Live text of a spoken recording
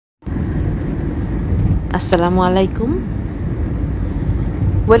আসসালামু আলাইকুম।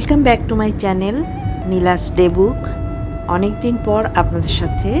 Welcome back to my channel Neela's day বুক। অনেক দিন পর আপনাদের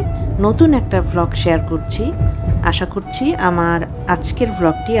সাথে নতুন একটা ভ্লগ শেয়ার করছি। আশা করছি আমার আজকের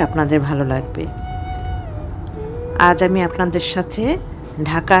ভ্লগটি আপনাদের ভালো লাগবে। আজ আমি আপনাদের সাথে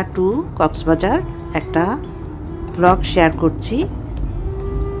ঢাকা টু কক্সবাজার একটা ভ্লগ শেয়ার করছি।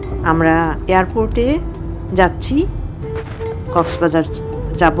 আমরা এয়ারপোর্টে যাচ্ছি, কক্সবাজার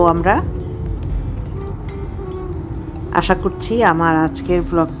যাব আমরা। আশা করছি আমার আজকের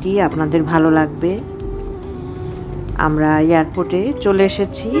ব্লগটি আপনাদের ভালো লাগবে। আমরা এয়ারপোর্টে চলে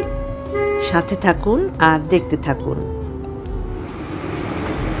এসেছি, সাথে থাকুন আর দেখতে থাকুন।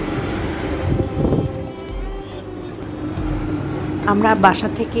 আমরা বাসা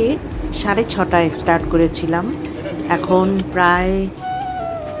থেকে 6:30টায় স্টার্ট করেছিলাম, এখন প্রায়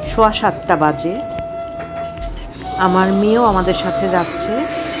 7:15 বাজে। আমার মেয়েও আমাদের সাথে যাচ্ছে।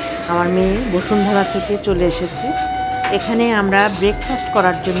 আমার মেয়ে বসুন্ধরা থেকে চলে এসেছে। এখানে আমরা ব্রেকফাস্ট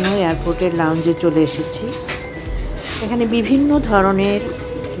করার জন্য এয়ারপোর্টের লাউঞ্জে চলে এসেছি। এখানে বিভিন্ন ধরনের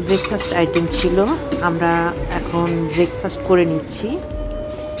ব্রেকফাস্ট আইটেম ছিল। আমরা এখন ব্রেকফাস্ট করে নিচ্ছি।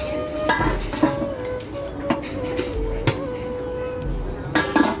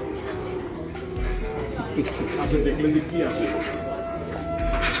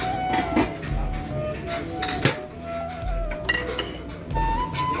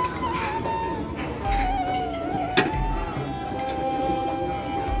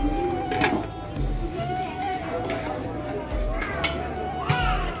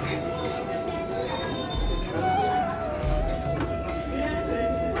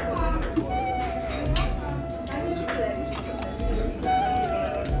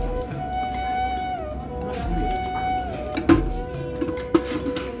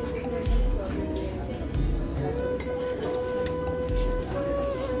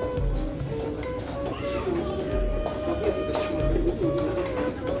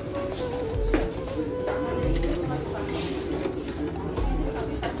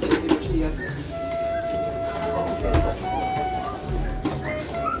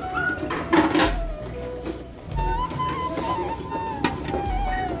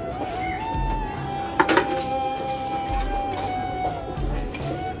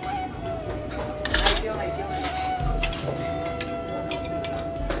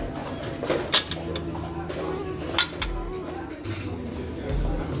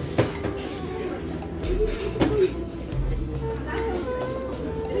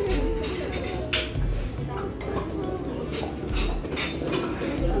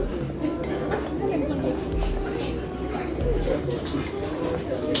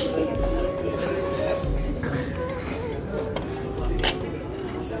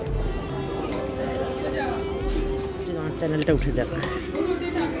 চ্যানেলটা উঠে যাবে।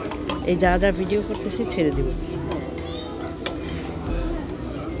 এই যা যা ভিডিও করতেছি ছেড়ে দিব।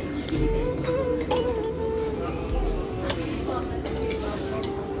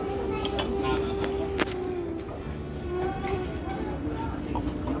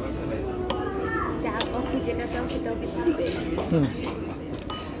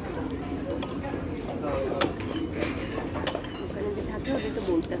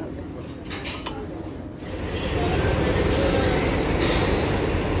 বলতে হবে।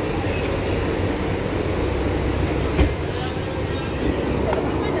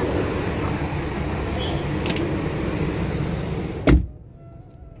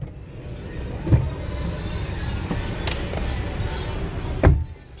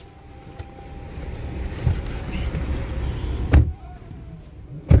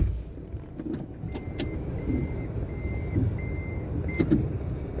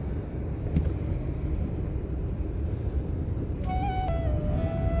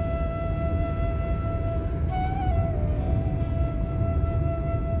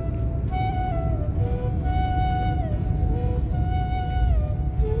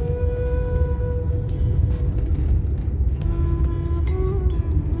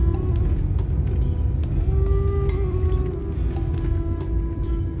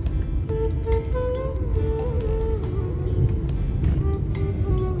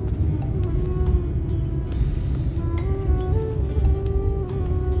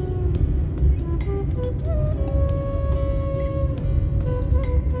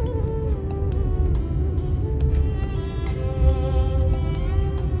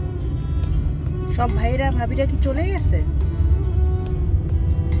 সব ভাইরা ভাবিরা কি চলে গেছে?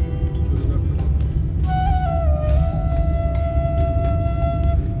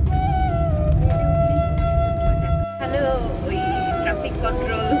 হ্যালো, ওই traffic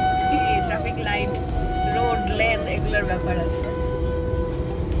control, traffic light, road lane এগুলোর ব্যাপার আছে।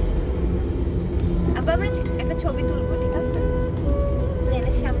 আবার আমরা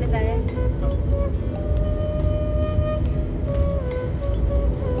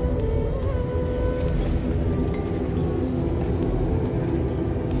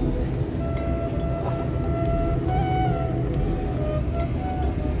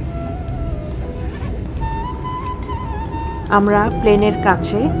আমরা প্লেনের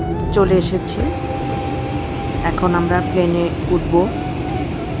কাছে চলে এসেছি। এখন আমরা প্লেনে উঠব।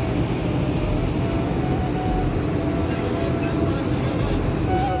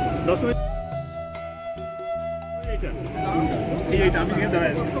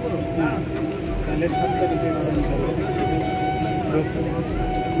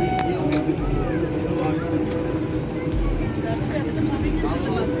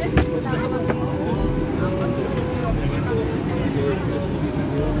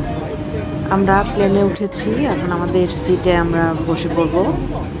 আমরা প্লেনে উঠেছি, এখন আমাদের সিটে আমরা বসে পড়ব।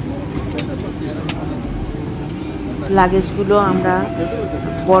 লাগেজগুলো আমরা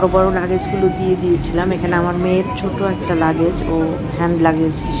বড় বড় লাগেজগুলো দিয়ে দিয়েছিলাম। এখানে আমার মেয়ের ছোট একটা লাগেজ ও হ্যান্ড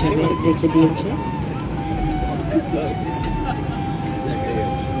লাগেজ হিসেবে রেখে দিয়েছে।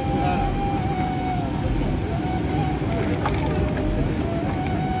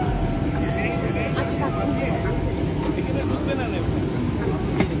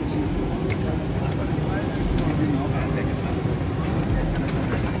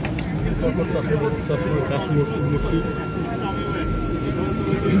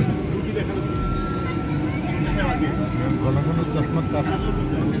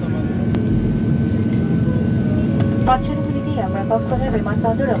 আমরা কক্সবাজার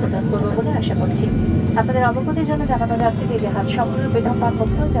বিমানবন্দর অবতরণ করব বলে আশা করছি। আপনাদের অবগতির জন্য জানানো যাচ্ছে যে জাহাজ সম্পূর্ণ বেদম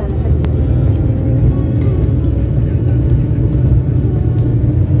পার্বত্য জাহাজ।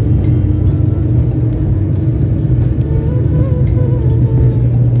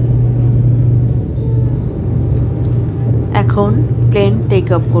 এখন প্লেন টেক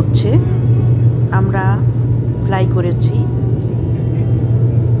অফ করছে। আমরা ফ্লাই করেছি।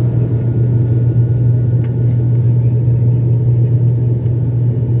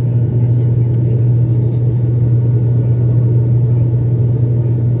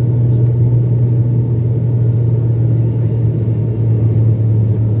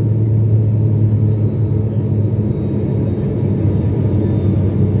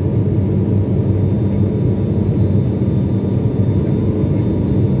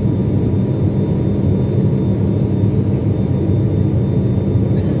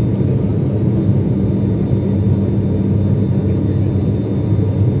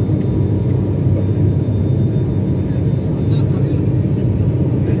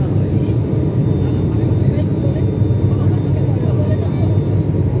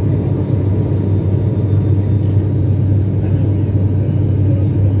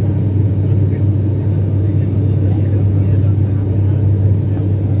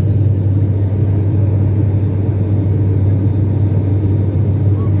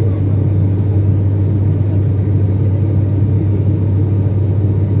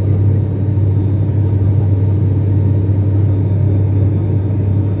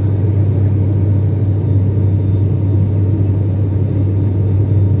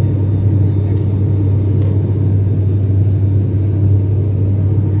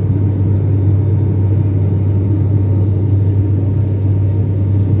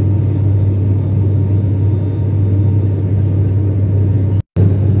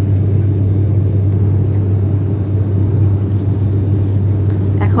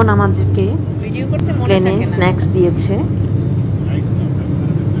 এখন আমাদেরকে প্লেনে স্ন্যাক্স দিয়েছে।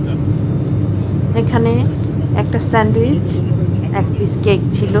 এখানে একটা স্যান্ডউইচ, এক পিস কেক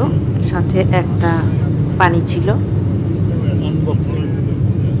ছিল, সাথে একটা পানি ছিল।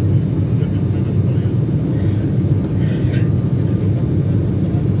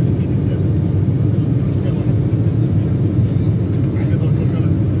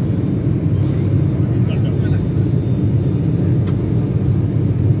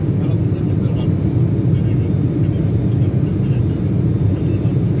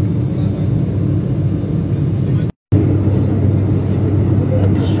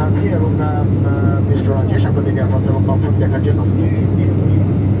 এবং মিস্টার রাজেশ আপনাদেরকে আমাদের কমফোর্ট দেখার জন্য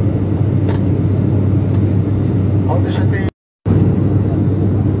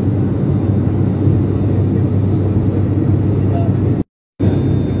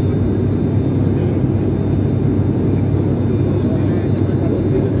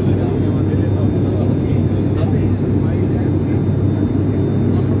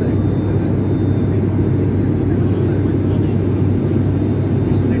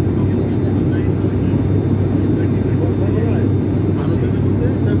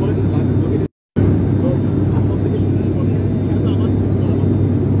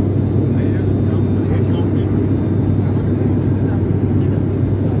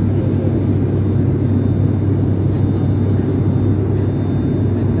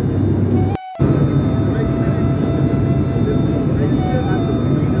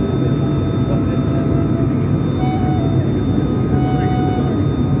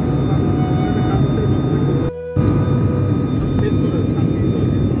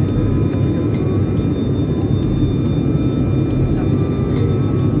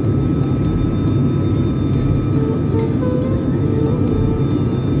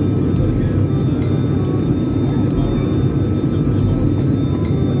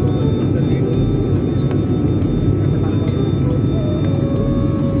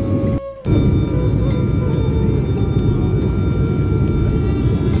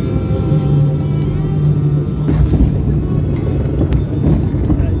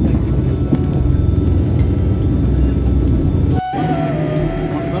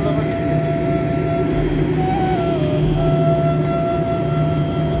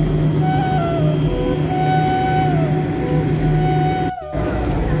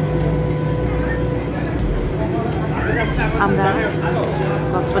আমরা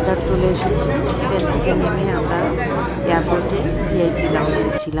কক্সবাজার চলে এসেছি। ট্রেন থেকে নেমে আমরা এয়ারপোর্টে ভিআইপি লাউঞ্জে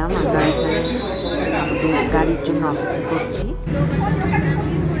ছিলাম। আমরা এখানে আমাদের গাড়ির জন্য অপেক্ষা করছি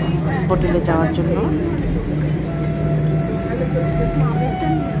হোটেলে যাওয়ার জন্য।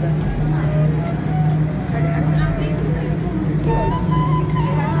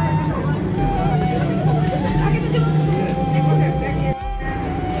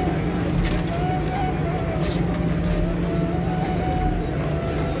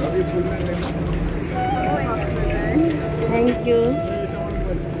 Thank you.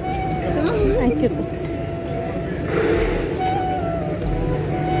 Thank you.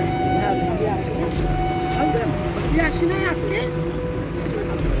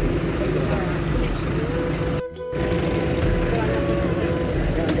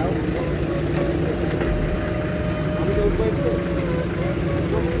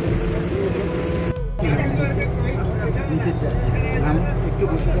 একটু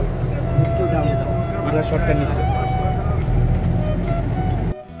বসে দাও, একটু দাও দাও, আমরা শর্টটা নিচ্ছি।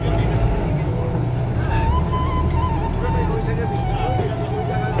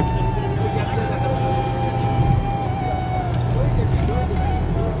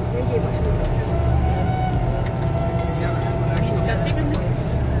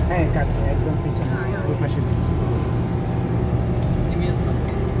 হ্যাঁ কাছে একদম পিছনে ওই পাশে।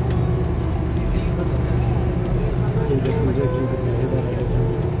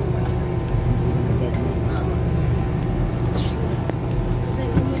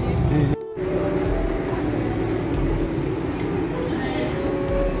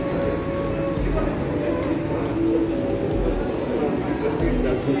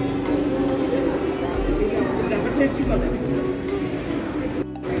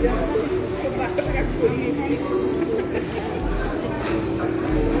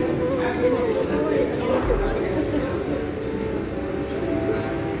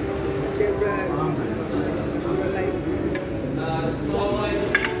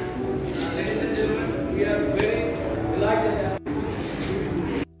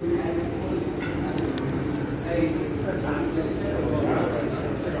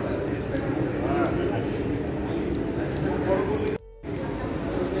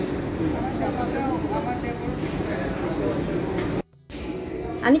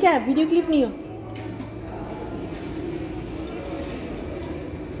 Anika, video clip niyo.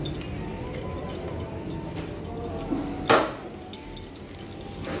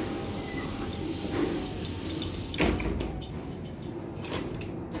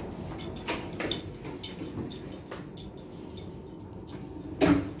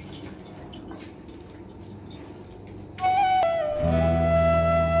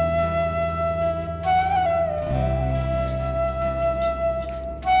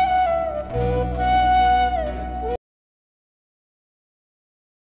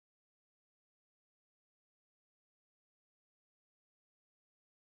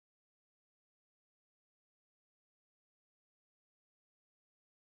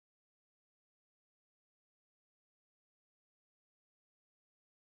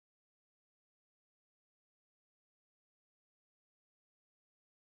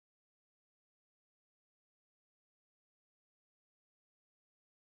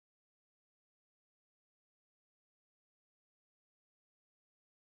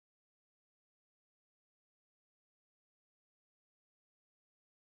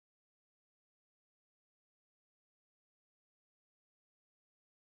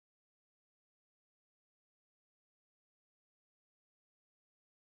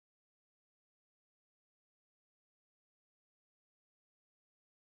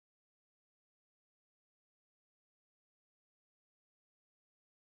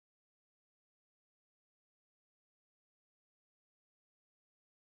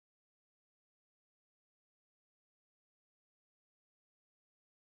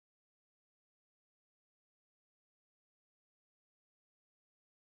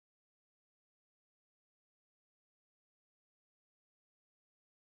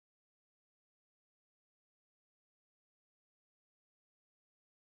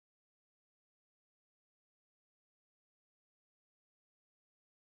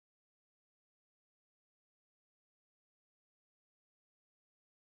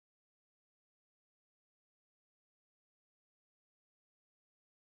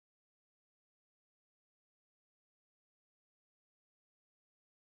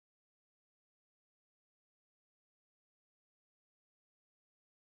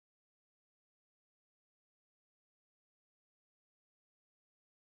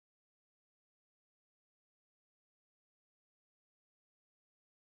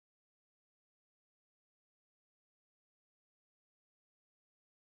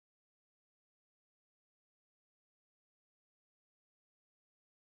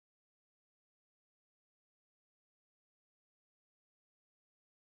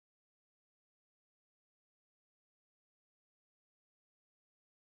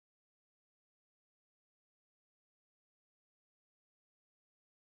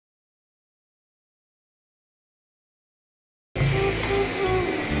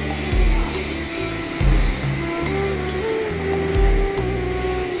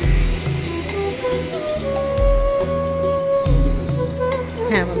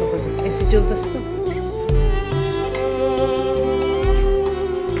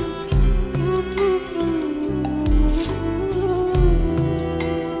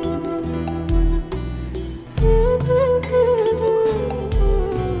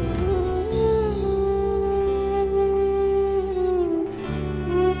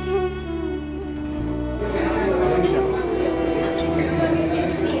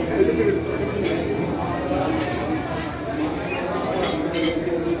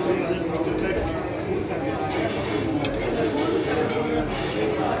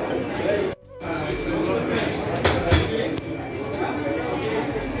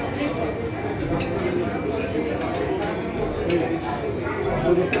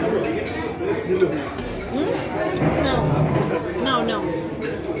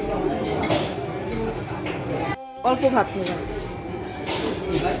 অল্প ভাত নেবেন।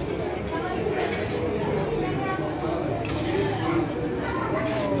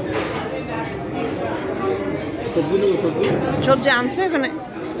 সবজি নেবো, সবজি। সবজি আনছে এখানে।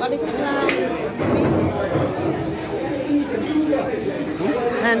 ওয়ালাইকুম আসসালাম।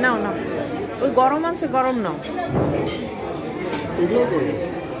 হ্যাঁ নাও নাও, ওই গরম আনছে, গরম নাও। এগুলো করবো।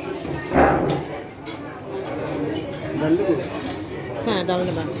 ডাল দেবো। হ্যাঁ ডাল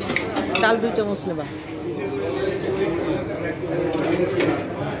নেবা, ডাল 2 চামচ নেবা।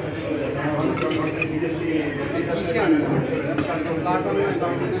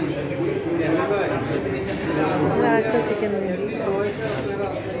 আরেকটা চিকেন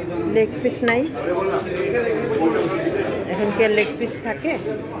লেগ পিস নাই এখন, কি লেগ পিস থাকে?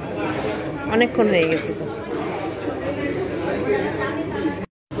 অনেকক্ষণ হয়ে গেছে তো।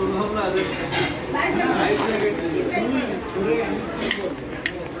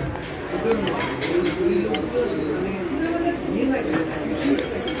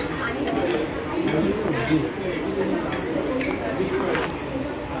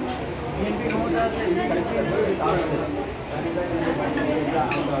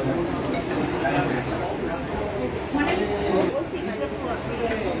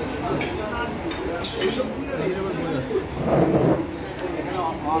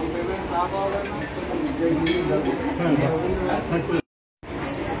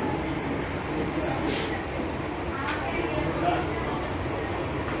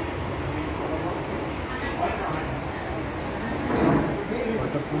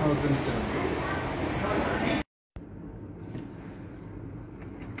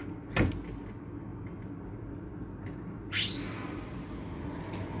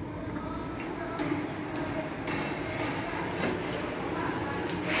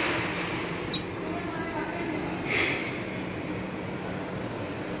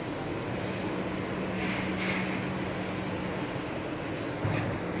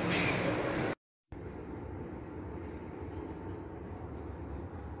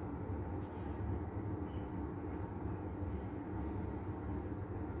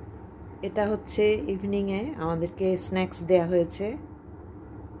 এটা হচ্ছে ইভিনিংয়ে আমাদেরকে স্ন্যাক্স দেয়া হয়েছে।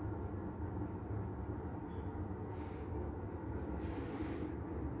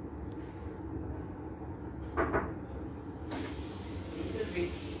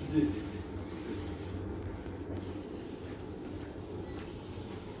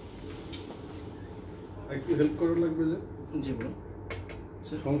 একটু হেল্প করা লাগবে যে জি বলুন।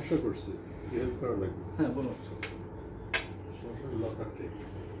 সমস্যা করছে, হেল্প করা লাগবে। হ্যাঁ বলুন। সমস্যা লক আটকে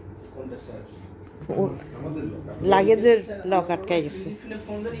কোনটা স্যার? আমাদের লক লাগেজের লক আটকায় গেছে। রিসিপশনে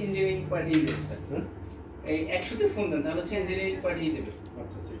ফোন দেন, ইঞ্জিনিয়ারিং পাঠিয়ে দেবে স্যার। এই 100-তে ফোন দেন, তাহলে হচ্ছে ইঞ্জিনিয়ারিং পাঠিয়ে দেবে।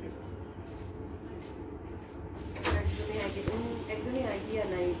 আচ্ছা ঠিক আছে।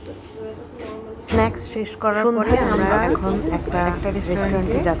 স্ন্যাক্স শেষ করার পরে আমরা এখন একটা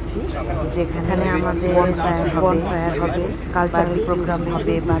রেস্টুরেন্টে যাচ্ছি, যেখানে আমাদের বনফায়ার হবে, কালচারাল প্রোগ্রাম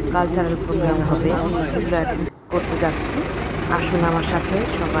হবে বা কালচারাল প্রোগ্রাম হবে, এগুলো অ্যাটেন্ড করতে যাচ্ছি। আসুন আমার সাথে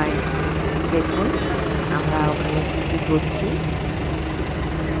সবাই দেখুন আমরা ওখানে কী কী করছি।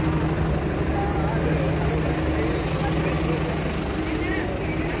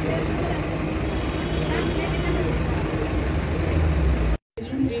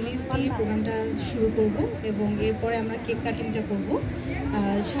 রিলিজ দিয়ে প্রোগ্রামটা শুরু করব এবং এরপরে আমরা কেক কাটিংটা করব।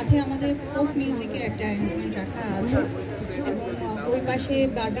 সাথে আমাদের ফোক মিউজিকের একটা অ্যারেঞ্জমেন্ট রাখা আছে এবং ওই পাশে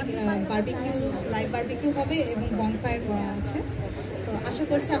বারবিকিউ লাইভ বারবিকিউ হবে এবং বনফায়ার করা আছে। তো আশা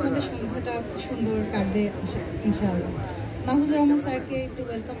করছি আপনাদের সন্ধ্যাটা খুব সুন্দর কাটবে ইনশাআল্লাহ। মাহফুজুর রহমান স্যারকে একটু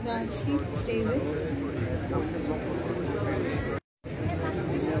ওয়েলকাম জানাচ্ছি স্টেজে।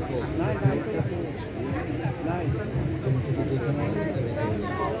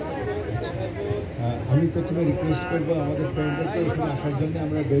 আমি প্রথমে রিকোয়েস্ট করব আমাদের ফ্রেন্ডদেরকে এখানে আসার জন্য।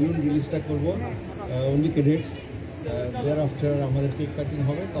 আমরা বেলুন রিলিজটা করব অনলি ক্যাডেটস, দেয়ার আফটার আমাদের কেক কাটিং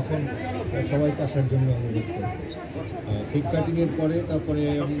হবে, তখন সবাইকে আসার জন্য অনুরোধ করব। কেক কাটিংয়ের পরে তারপরে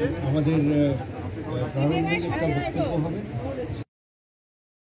আমাদের প্রারম্ভিক একটা বক্তব্য হবে।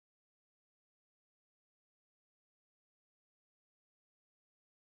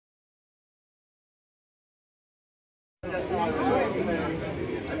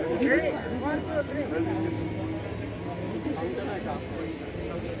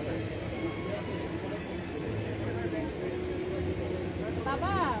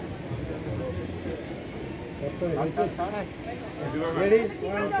 Ready?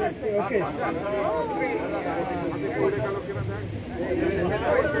 1, 2, 3, okay.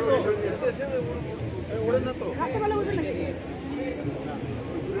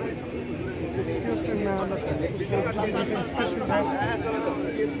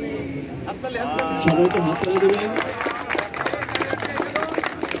 Excuse me. সবাইকে হাততালি দেবেন।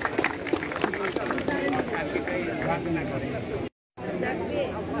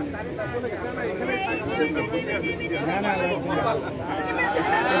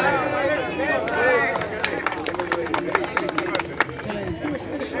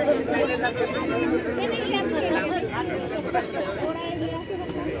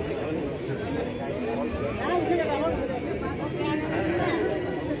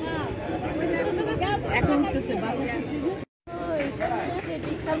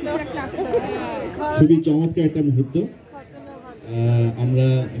 খুবই চমৎকার একটা মুহূর্ত আমরা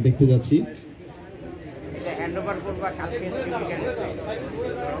দেখতে যাচ্ছি।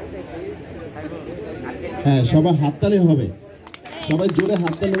 হ্যাঁ, সবাই হাততালি হবে, সবাই জোরে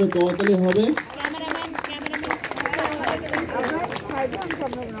হাততালি হবে, করতালি হবে।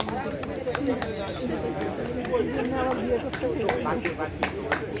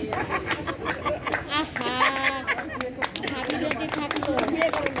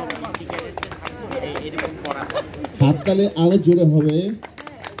 হাততালি আরো জোরে হবে।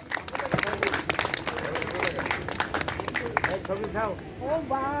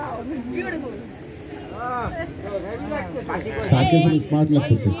 সাকে খুব স্মার্ট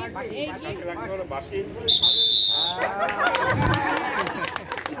লাগতেছে।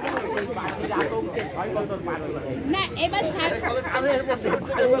 না এবার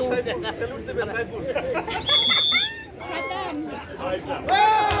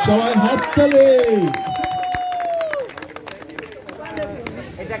সবাই হাততালি।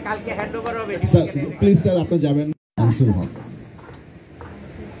 প্লিজ স্যার, আপনি যাবেন।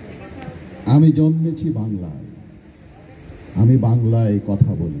 আমি জন্মেছি বাংলায়, আমি বাংলায়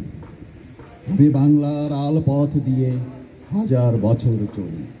কথা বলি, আমি বাংলার আল পথ দিয়ে হাজার বছর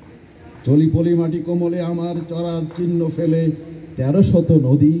চলি, চলি পলি মাটি কোমলে আমার চরার চিহ্ন ফেলে, 1300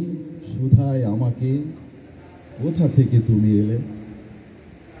 নদী সুধায় আমাকে, কোথা থেকে তুমি এলে?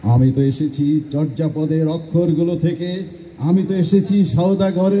 আমি তো এসেছি চর্যাপদের অক্ষরগুলো থেকে, আমি তো এসেছি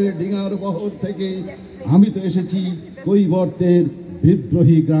সওদাগরের ডিঙার বহর থেকে, আমি তো এসেছি কৈবর্তের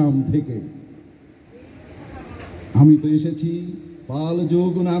বিদ্রোহী গ্রাম থেকে, আমি তো এসেছি পাল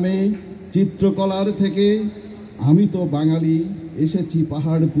যুগ নামে চিত্রকলার থেকে, আমি তো বাঙালি এসেছি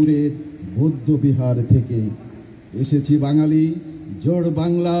পাহাড়পুরের বৌদ্ধ বিহার থেকে, এসেছি বাঙালি জোড়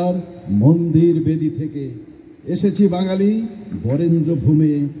বাংলার মন্দির বেদি থেকে, এসেছি বাঙালি বরেন্দ্র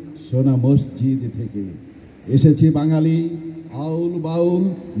ভূমে সোনা মসজিদ থেকে, এসেছি বাঙালি আউল বাউল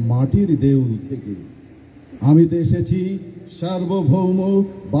মাটির দেউল থেকে, আমি তো এসেছি সার্বভৌম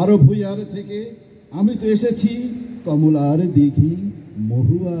 12 ভূঁইয়ার থেকে, আমি তো এসেছি কমলার দিঘি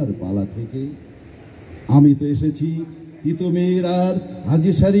মহুয়ার পালা থেকে, আমি তো এসেছি তিতুমির আর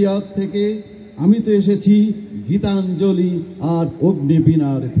হাজি শরিয়ত থেকে, আমি তো এসেছি গীতাঞ্জলি আর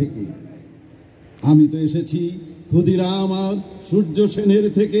অগ্নিবীণার থেকে, আমি তো এসেছি ক্ষুদিরাম আর সূর্য সেনের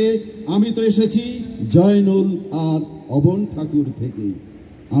থেকে, আমি তো এসেছি জয়নুল আর অবন ঠাকুর থেকে,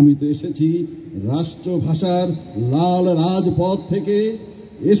 আমি তো এসেছি রাষ্ট্রভাষার লাল রাজপথ থেকে,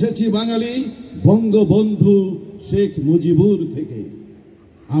 এসেছি বাঙালি বঙ্গবন্ধু শেখ মুজিবুর থেকে,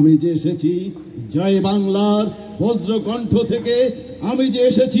 আমি যে এসেছি জয় বাংলার বজ্রকণ্ঠ থেকে, আমি যে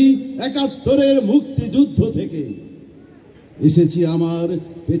এসেছি 71-এর মুক্তিযুদ্ধ থেকে, এসেছি আমার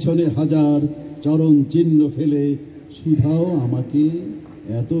পেছনে হাজার চরণ চিহ্ন ফেলে, শুধাও আমাকে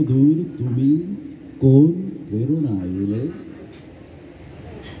এত দূর তুমি কোন প্রেরণায় এলে?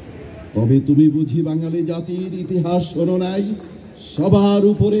 তবে তুমি বুঝি বাঙালি জাতির ইতিহাস শোনো নাই, সবার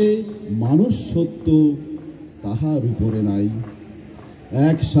উপরে মানুষ সত্য তাহার উপরে নাই,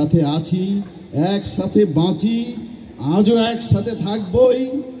 একসাথে আছি একসাথে বাঁচি আজও একসাথে থাকবই,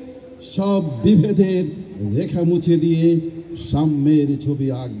 সব বিভেদের রেখা মুছে দিয়ে সাম্যের ছবি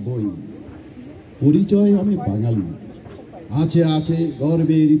আঁকবই, পরিচয় আমি বাঙালি, আছে আছে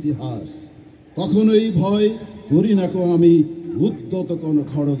গর্বের ইতিহাস, কখনোই ভয় করি না কো আমি উদ্যত কোন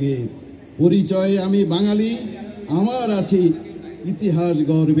খড়গের, পরিচয় আমি বাঙালি, আমার আছে ইতিহাস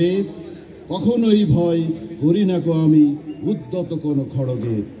গর্বের, কখনোই ভয় করি না কো আমি উদ্যত কোন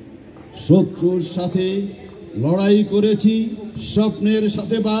খড়গের, শত্রুর সাথে লড়াই করেছি স্বপ্নের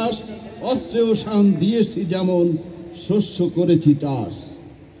সাথে বাস, অস্ত্রেও শান দিয়েছি যেমন শস্য করেছি চাষ,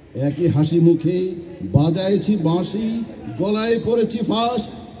 একই হাসি মুখে বাজাইছি বাঁশি, গলায় পড়েছি ফাঁস,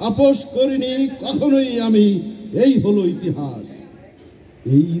 আপোষ করিনি কখনোই আমি, এই হলো ইতিহাস।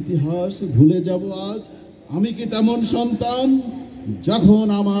 এই ইতিহাস ভুলে যাব আজ? আমি কি তেমন সন্তান যখন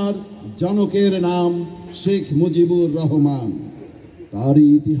আমার জনকের নাম শেখ মুজিবুর রহমান, তারই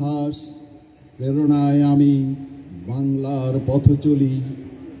ইতিহাস প্রেরণায় আমি বাংলার পথ চলি,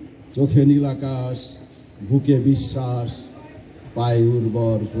 চোখে নীল আকাশ বুকে বিশ্বাস পায়ে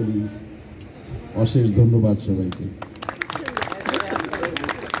উর্বর পলি। অশেষ ধন্যবাদ সবাইকে।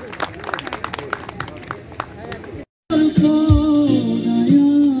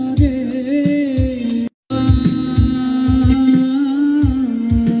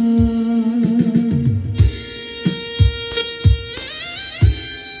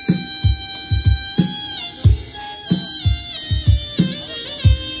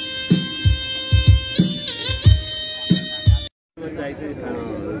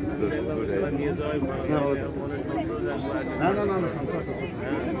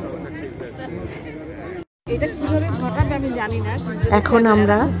 এখন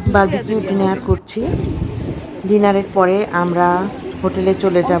আমরা বারবিকিউ ডিনার করছি। ডিনারের পরে আমরা হোটেলে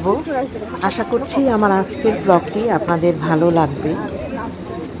চলে যাব। আশা করছি আমার আজকের ব্লগটি আপনাদের ভালো লাগবে।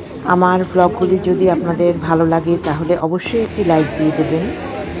 আমার ব্লগগুলি যদি আপনাদের ভালো লাগে তাহলে অবশ্যই একটি লাইক দিয়ে দেবেন।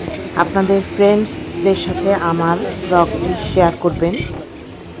 আপনাদের ফ্রেন্ডসদের সাথে আমার ব্লগটি শেয়ার করবেন।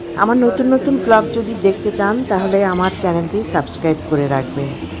 আমার নতুন নতুন ব্লগ যদি দেখতে চান তাহলে আমার চ্যানেলটি সাবস্ক্রাইব করে রাখবেন।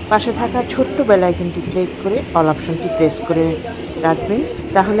 পাশে থাকা ছোট্ট বেল আইকনটি ক্লিক করে অল অপশনটি প্রেস করে রাখবেন।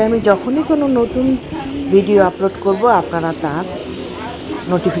 তাহলে আমি যখনই কোনো নতুন ভিডিও আপলোড করব আপনারা তার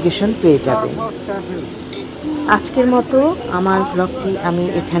নোটিফিকেশন পেয়ে যাবেন। আজকের মতো আমার ব্লগটি আমি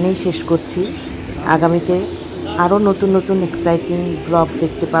এখানেই শেষ করছি। আগামীতে আরও নতুন নতুন এক্সাইটিং ব্লগ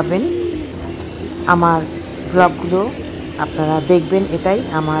দেখতে পাবেন। আমার ব্লগগুলো আপনারা দেখবেন, এটাই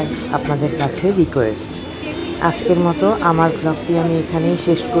আমার আপনাদের কাছে রিকোয়েস্ট। আজকের মতো আমার ব্লগটি আমি এখানেই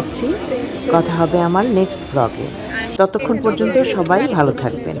শেষ করছি। কথা হবে আমার নেক্সট ব্লগে। ততক্ষণ পর্যন্ত সবাই ভালো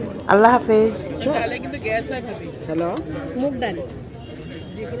থাকবেন। আল্লাহ হাফেজ। হ্যালো, মুগ ডাল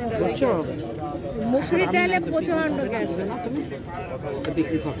বুঝছো? মুসুরি ডালে প্রচন্ড গ্যাস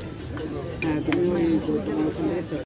বিক্রি করো। হ্যাঁ, তুমি ওই